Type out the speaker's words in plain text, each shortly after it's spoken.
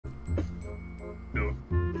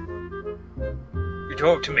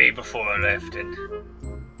talked to me before I left, and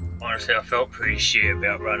honestly, I felt pretty shit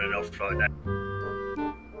about running off like that.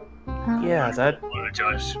 Yeah, I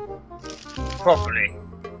apologise properly.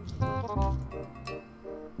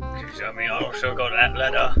 Because, I mean, I also got that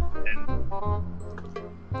letter, and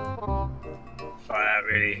I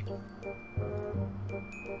really...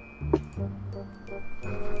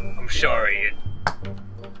 I'm sorry.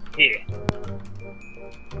 Here.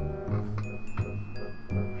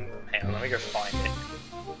 Hang on, let me go find it.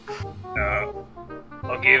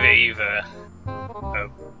 I'll give it either a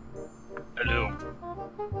little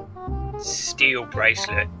steel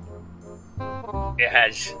bracelet. It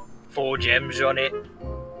has 4 gems on it.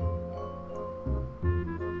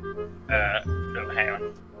 No, hang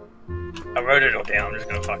on. I wrote it all down. I'm just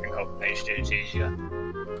gonna fucking copy paste it. It's easier.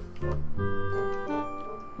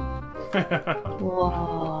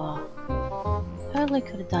 Whoa. Totally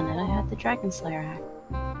could have done it. I had the Dragon Slayer hack.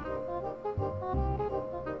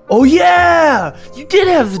 Oh yeah! You did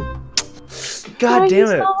have the... God damn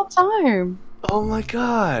it. All the time. Oh my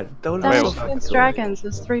god. That would That have was been against dragons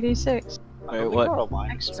is 3d6. I don't what? think our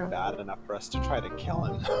alliance is Extra. bad enough for us to try to kill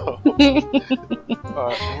him.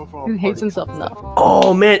 Who hates himself enough?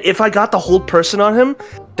 Oh man, if I got the hold person on him,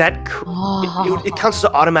 that Oh. it counts as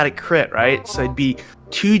an automatic crit, right? So it'd be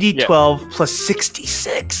 2d12 plus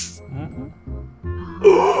 66.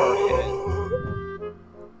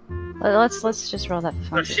 Let's just roll that for fun.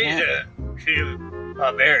 But she's a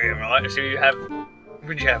barbarian, right? So you have...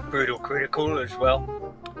 Would you have brutal critical as well?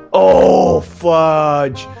 Oh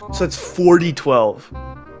fudge! So it's 4d12.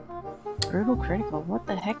 Brutal critical. What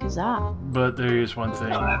the heck is that? But there is one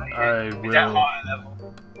thing. I Is that will. higher level?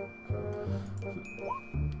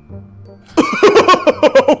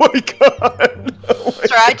 Oh my god!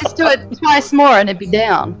 Sorry, I just do it twice more and it'd be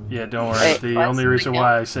down. Yeah, don't worry. Wait, The what's only the reason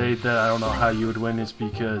breakdown? why I say that I don't know how you would win is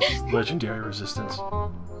because legendary resistance.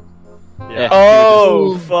 Yeah.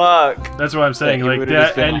 Oh fuck! That's what I'm saying. you Like would've that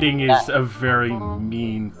just been like ending is a very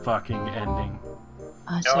mean fucking ending.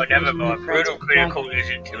 No, never mind. Brutal critical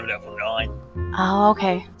isn't till level 9. Oh,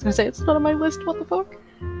 okay. I was gonna say, it's not on my list, what the fuck?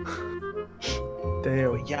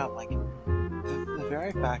 Damn. But yeah, like, the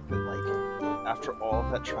very fact that, like, after all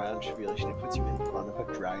of that trial and tribulation, it puts you in front of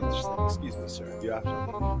a dragon, it's just like, excuse me, sir, you have to leave.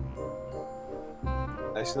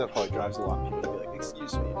 I assume that probably drives a lot of people to be like,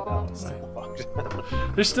 excuse me, no, it's still fucked.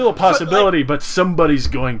 There's still a possibility, but somebody's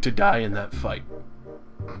going to die in that fight.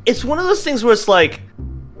 It's one of those things where it's like,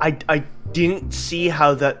 I didn't see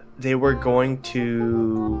how that they were going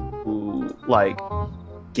to like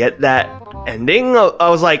get that ending. I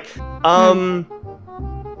was like, you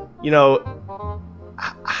know,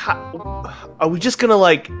 are we just gonna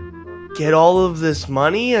like get all of this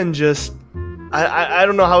money and just? I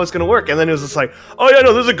don't know how it's gonna work. And then it was just like, oh yeah,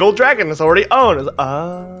 no, there's a gold dragon that's already owned. I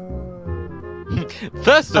was like,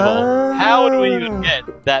 First of all, how would we even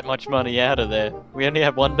get that much money out of there? We only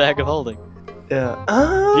have 1 bag of holding. yeah.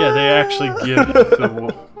 Yeah, they actually give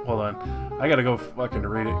the. Hold on. I gotta go fucking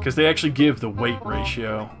read it. Because they actually give the weight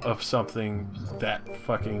ratio of something that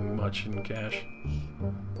fucking much in cash.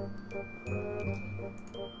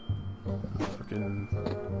 Fucking.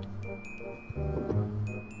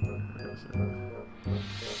 Where is it?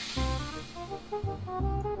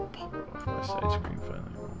 Pop off my side screen,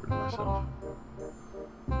 finally remembered myself.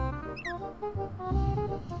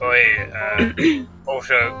 Oh yeah,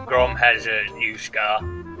 also, Grom has a new scar.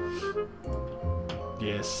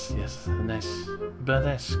 Yes, a nice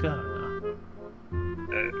badass scar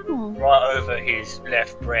now. Right over his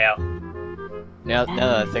left brow. Now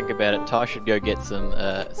that I think about it, Ty should go get some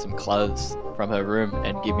clothes from her room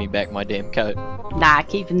and give me back my damn coat. Nah,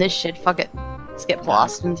 keeping this shit, fuck it. Let's get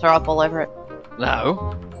plastered and throw up all over it.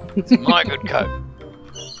 No, it's my good coat.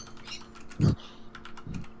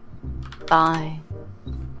 Bye.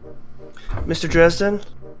 Mr. Dresden,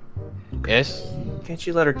 Yes? can't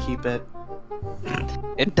you let her keep it?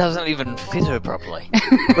 It doesn't even fit her properly.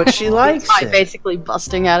 But she likes By it. basically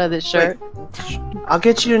busting out of this shirt. I'll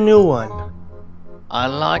get you a new one. I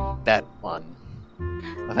like that one.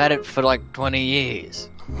 I've had it for like 20 years.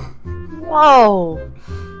 Whoa!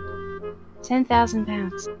 10,000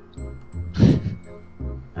 pounds.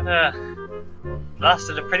 And,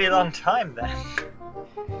 lasted a pretty long time then.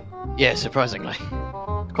 Yeah, surprisingly.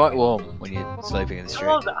 It's quite warm when you're sleeping in the street.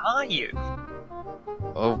 How old are you?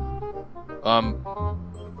 Oh,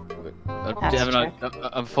 That's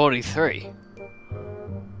I'm 43.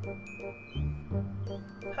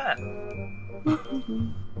 Huh.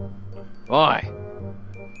 Why?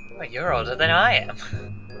 Well, you're older than I am.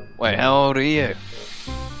 Wait, how old are you?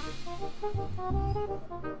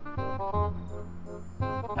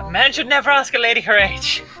 A man should never ask a lady her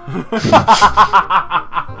age. Not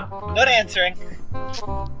answering.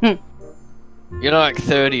 You're like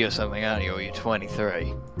 30 or something, aren't you? Or you're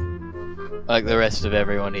 23. Like the rest of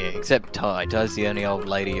everyone here, except Ty. Ty's the only old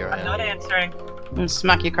lady around. I'm not answering. And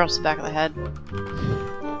smack you across the back of the head.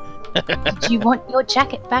 Do you want your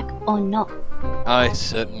jacket back or not? I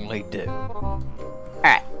certainly do.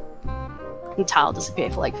 Alright. And Ty will disappear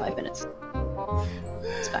for like 5 minutes.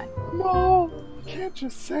 It's fine. No, you can't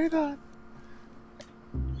just say that.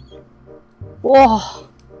 Whoa!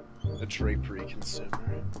 A drapery consumer.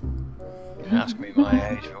 Ask me my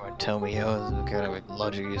age, but won't tell me yours. What kind of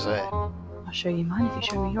logic is that? I'll show you mine if you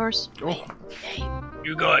show me yours. Oh,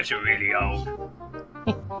 You guys are really old.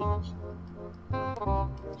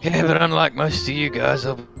 Yeah, but unlike most of you guys,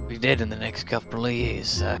 I'll be dead in the next couple of years,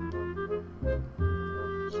 so... I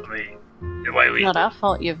mean, the way Not our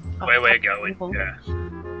fault you've... where we're going, people. yeah. We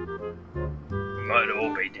might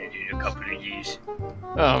all be dead in a couple of years.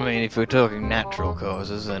 Well, I mean, if we're talking natural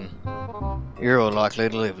causes, then you're all likely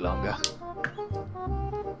to live longer.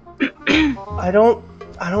 I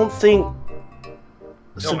don't think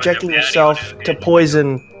subjecting yourself to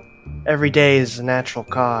poison every day is a natural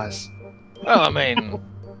cause. Well, I mean,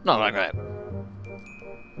 not like that.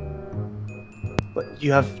 But do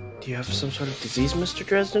you have some sort of disease, Mr.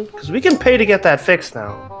 Dresden? Because we can pay to get that fixed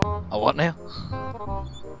now. A what now?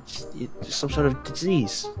 Some sort of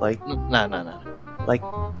disease, like No. like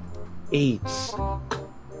AIDS.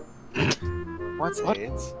 What's What?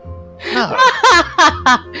 AIDS? No.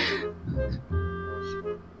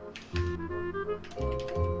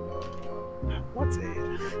 What's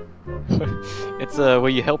AIDS? It's where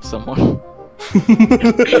you help someone.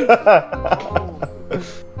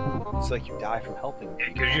 It's like you die from helping It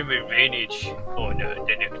people. gives you an advantage on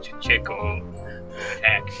the next check or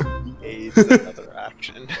attack. AIDS is another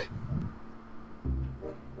action.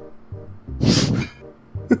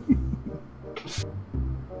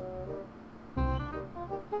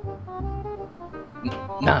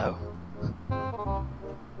 No.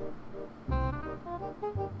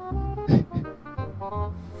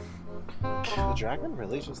 The dragon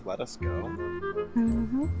really just let us go?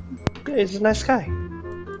 Mm-hmm. Yeah, he's a nice guy.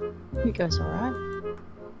 He goes alright.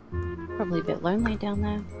 Probably a bit lonely down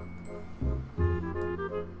there.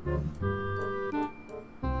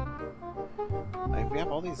 Like, we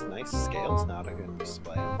have all these nice scales now to go and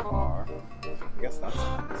display in the bar. I guess that's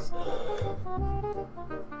nice.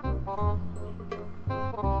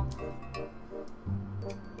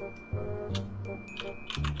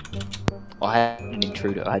 I had an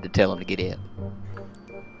intruder. I had to tell him to get out.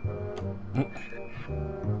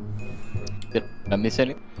 Did I miss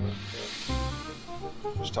anything?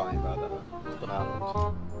 Just talking about what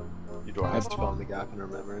happened. Your door has to fill in the gap in her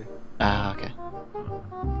memory. Ah, okay.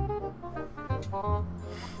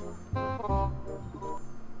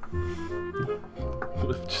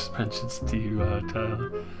 Cliff just mentions to you,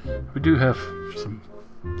 Tyler. We do have some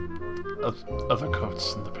other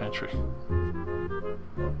coats in the pantry.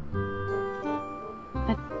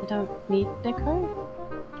 I don't need the coat.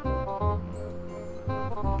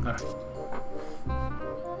 Alright.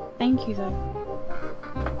 Thank you though.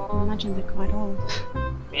 I imagine they're quite old.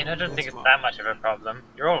 I mean, I don't think it's that much of a problem.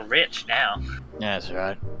 You're all rich now. Yeah, that's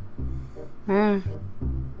right. Hmm.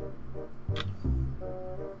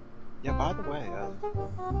 Yeah, by the way, you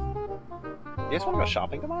guys want to go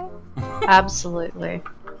shopping tomorrow? Absolutely.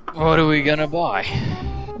 What are we gonna buy?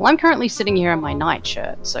 Well, I'm currently sitting here in my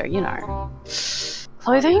nightshirt, so you know.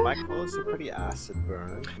 Clothing? My clothes are pretty acid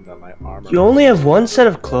burned, and got my armor. You only have one set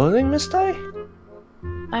of clothing, Miss Ty?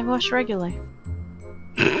 I wash regularly.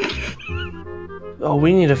 Oh,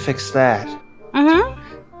 we need to fix that. Mm-hmm.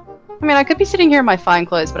 I mean, I could be sitting here in my fine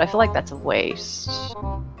clothes, but I feel like that's a waste.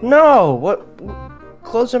 No, what?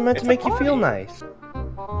 Clothes are meant It's to a make you feel party. nice.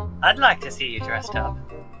 I'd like to see you dressed up.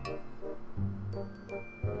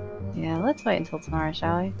 Yeah, let's wait until tomorrow,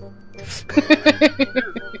 shall we?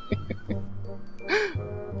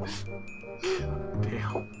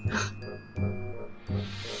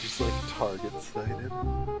 Just like target sighted.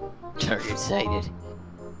 Target sighted.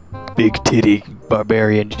 Big titty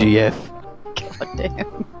barbarian GF. God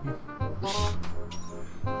damn.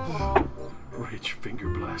 Rage finger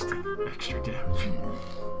blasting. Extra damage.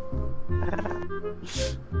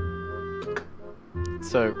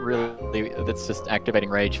 So really, that's just activating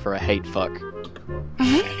rage for a hate fuck.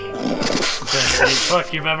 Best hate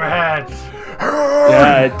fuck you've ever had.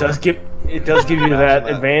 Yeah, it does give you that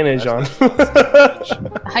advantage on.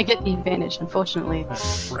 I get the advantage, unfortunately.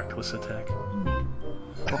 Reckless attack.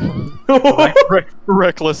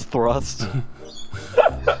 Reckless thrust.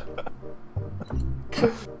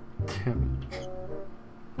 Damn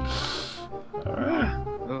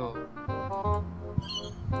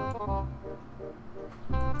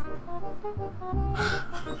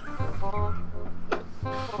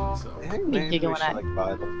be Maybe we giggling should at. like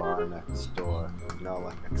buy the bar next door. You know,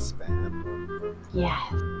 like expand. Yeah.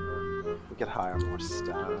 We could hire more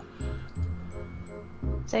staff.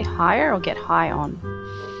 Say higher or get high on?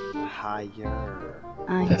 Hire.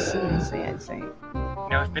 I see. You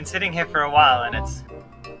know, we've been sitting here for a while, and it's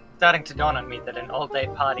starting to dawn on me that an all-day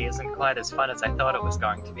party isn't quite as fun as I thought it was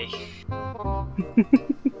going to be.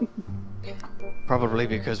 Probably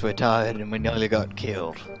because we're tired and we nearly got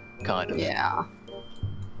killed. Kind of. Yeah.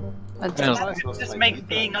 That's Well, It just makes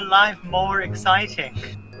being alive more exciting.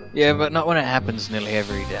 Yeah, but not when it happens nearly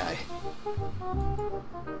every day.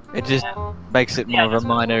 It just makes it more of a that's what-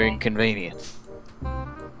 minor inconvenience.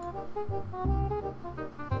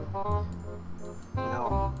 You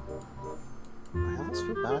know, I almost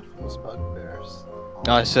feel bad for those bugbears.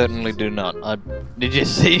 I certainly do not. Did you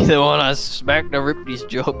see the one I smacked and ripped his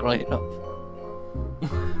jaw clean off? I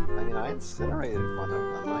mean, I incinerated one of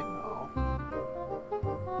them, I know.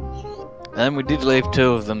 And we did leave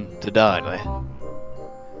 2 of them to die there.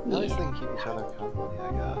 At least they can keep each other company,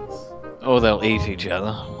 I guess. Or they'll eat each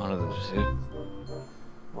other. One of the two.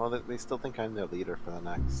 Well, they still think I'm their leader for the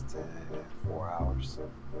next 4 hours.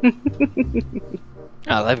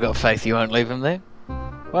 Oh, they've got faith you won't leave them there.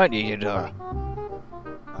 Won't you, Eudora?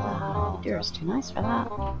 Oh, no, Eudора's too nice for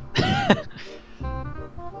that.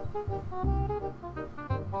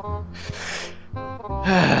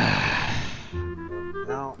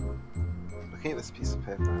 Now, looking at this piece of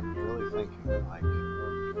paper, I'm really thinking, like,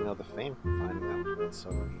 you know, the fame from finding that would have been so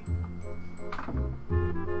neat.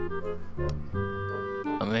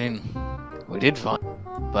 I mean, we did find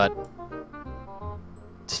it, but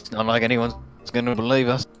it's not like anyone's gonna believe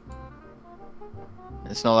us.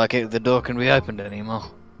 It's not like the door can be opened anymore.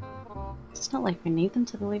 It's not like we need them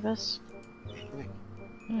to believe us.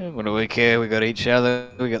 Yeah, what do we care? We got each other,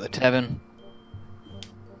 we got the tavern.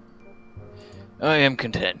 I am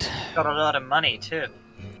content. Got a lot of money, too.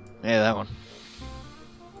 Yeah, that one.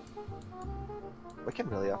 We can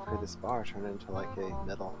really upgrade this bar, turn it into like a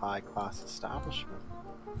middle high class establishment.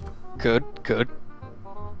 Good.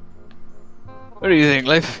 What do you think,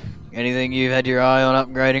 Leif? Anything you've had your eye on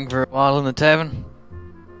upgrading for a while in the tavern?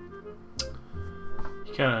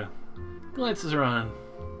 He kind of glances around.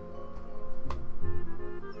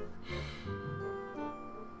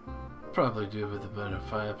 Probably do with a better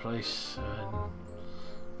fireplace and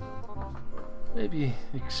maybe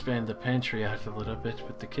expand the pantry out a little bit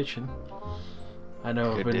with the kitchen. I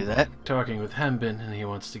know I've Could do been that. talking with Hambin and he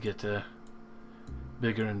wants to get a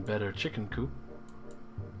bigger and better chicken coop.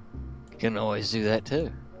 You can always do that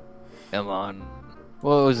too. Come on.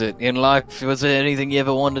 What was it? In life, was there anything you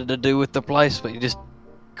ever wanted to do with the place but you just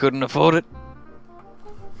couldn't afford it?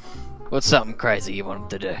 What's something crazy you wanted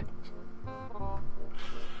to do?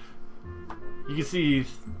 You can see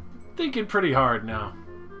he's thinking pretty hard now.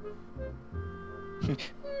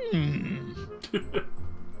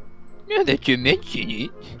 Now that you mention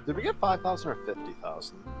it. Did we get 5,000 or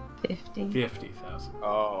 50,000? 50. 50,000.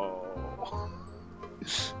 Oh.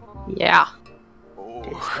 Yeah.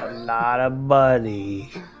 Oh. A lot of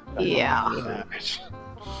money. Yeah.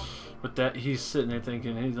 With that, he's sitting there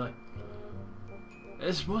thinking, he's like,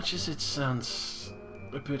 as much as it sounds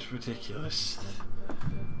a bit ridiculous,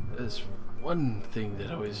 there's one thing that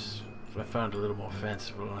I found a little more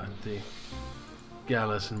fanciful at the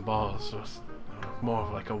galas and balls was more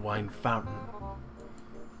of like a wine fountain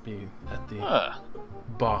being at the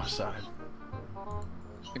bar side.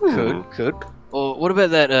 Could. Or what about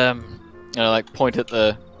that, like point at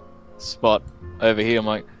the spot over here? I'm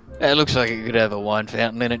like, it looks like it could have a wine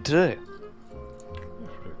fountain in it too.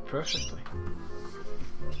 Perfectly.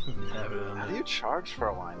 Have it on How there. do you charge for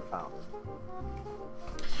a wine fountain?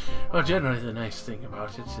 Well, generally the nice thing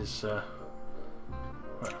about it is, well,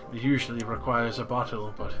 it usually requires a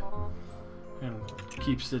bottle, but and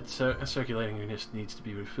keeps it circulating. It just needs to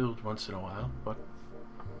be refilled once in a while. But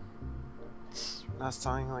it's, I was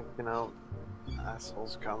telling, like, you know,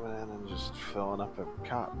 assholes coming in and just filling up a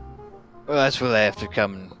cup. Well, that's where they have to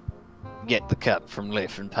come and get the cup from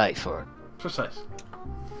Liff and pay for it. precise.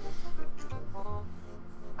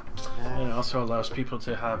 And it also allows people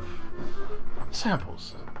to have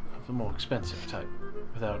samples of the more expensive type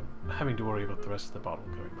without having to worry about the rest of the bottle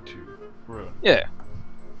going to ruin. Yeah.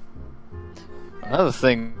 Another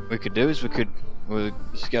thing we could do is we were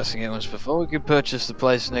discussing it once before, we could purchase the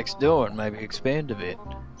place next door and maybe expand a bit.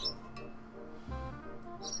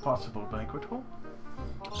 Possible banquet hall?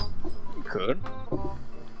 Could.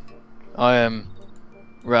 I am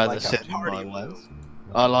rather Like a set in my party ways.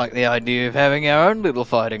 I like the idea of having our own little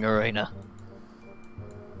fighting arena.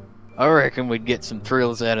 I reckon we'd get some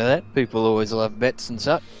thrills out of that. People always love bets and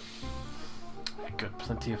such. got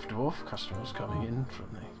plenty of dwarf customers coming in from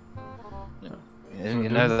the. Yeah, you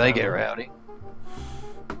know that they get rowdy.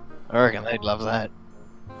 I reckon they'd love that.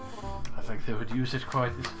 I think they would use it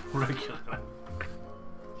quite regularly.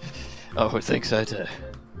 I would think so too.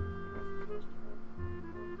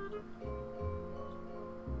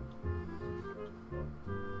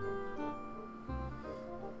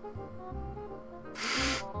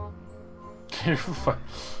 They're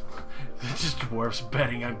just dwarves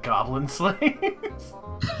betting on goblin slayings.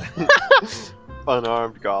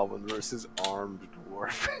 Unarmed goblin versus armed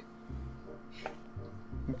dwarf.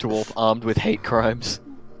 Dwarf armed with hate crimes.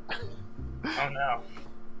 Oh no.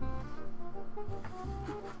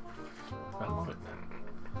 I love it.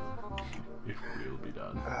 It will be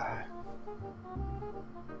done.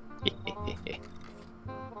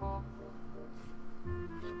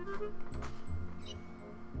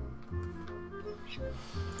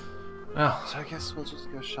 Well, So I guess we'll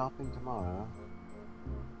just go shopping tomorrow.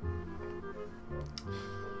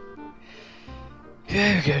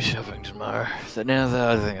 Yeah, we go shopping tomorrow. So now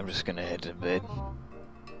though, I think I'm just gonna head to bed.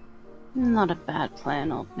 Not a bad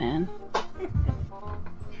plan, old man.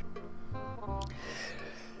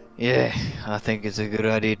 Yeah, I think it's a good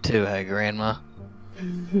idea too, hey Grandma?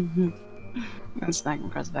 And smack him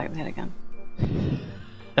across the back of the head again.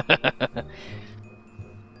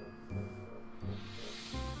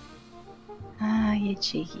 Ah, you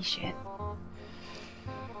cheeky shit.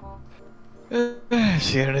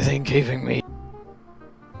 Is there anything keeping me?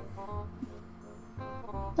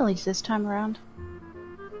 At least this time around.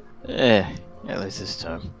 Yeah, at least this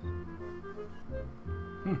time.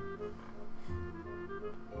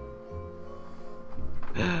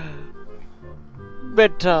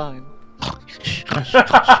 Bedtime. Good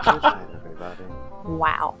night, everybody.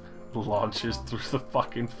 Wow. launches through the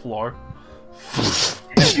fucking floor. I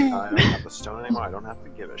don't have the stone anymore. I don't have to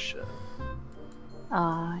give a shit.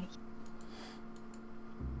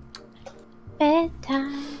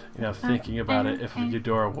 Bedtime. You know, thinking about it, if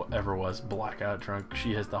Eudora ever was blackout drunk,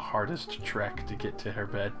 she has the hardest trek to get to her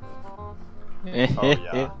bed. Oh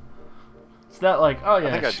yeah. It's not like, oh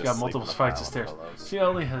think yeah, I'd she's just got sleep multiple on a flights of pile stairs. of pillows. She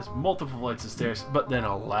only has multiple flights of stairs, but then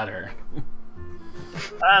a ladder.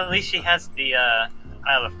 At least she has the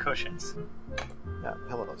Isle of Cushions. Yeah,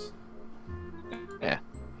 pillows.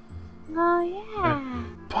 Oh yeah.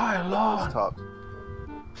 Pile on! Top.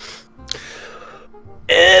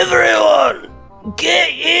 Everyone, get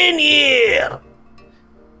in here!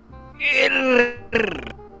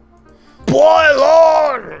 Boil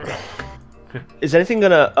on! Is anything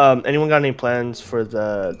gonna? Anyone got any plans for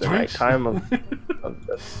the night time of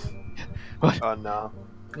the... No.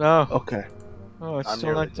 No. Okay. Oh, it's I'm still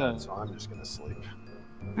nearly like done, that. so I'm just gonna sleep.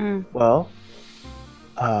 Well,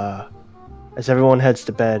 as everyone heads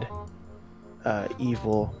to bed, Eve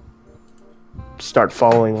will start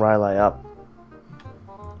following Riley up.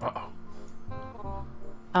 Uh-oh.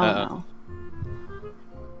 Oh Uh-oh.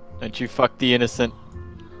 Don't you fuck the innocent.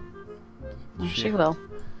 no. She will.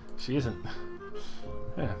 She isn't.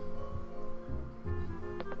 Yeah.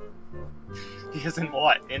 He isn't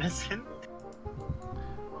what? Innocent?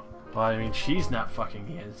 Well, I mean, she's not fucking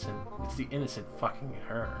the innocent. It's the innocent fucking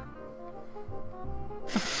her.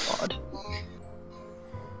 God.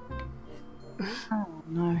 Oh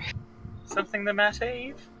no. Something the matter,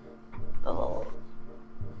 Eve? Oh.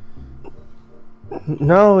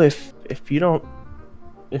 No, if you don't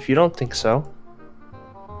think so.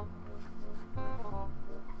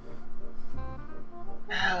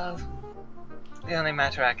 Well, the only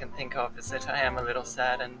matter I can think of is that I am a little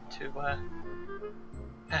saddened to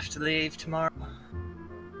have to leave tomorrow.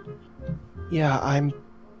 Yeah,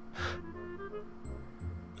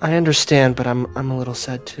 I understand, but I'm a little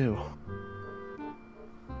sad too.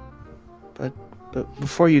 But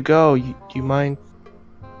before you go, do you mind?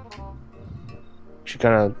 She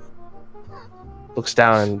kind of looks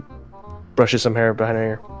down and brushes some hair behind her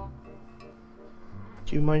ear.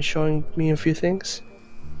 Do you mind showing me a few things?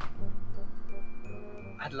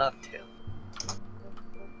 I'd love to.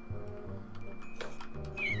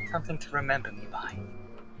 Something to remember me by.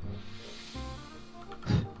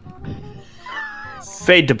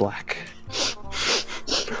 Fade to black.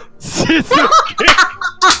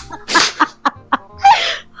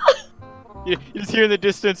 You just hear in the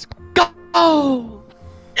distance, go!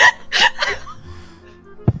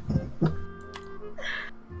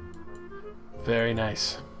 Very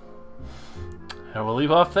nice. And we'll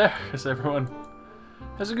leave off there, as everyone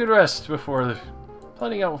has a good rest before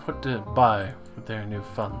planning out what to buy with their new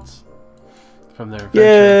funds from their adventure.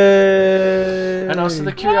 Yay! And also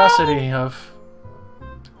the curiosity of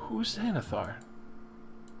who's Xanathar?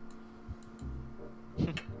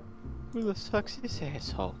 Who the fuck's this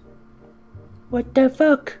asshole? What the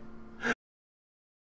fuck?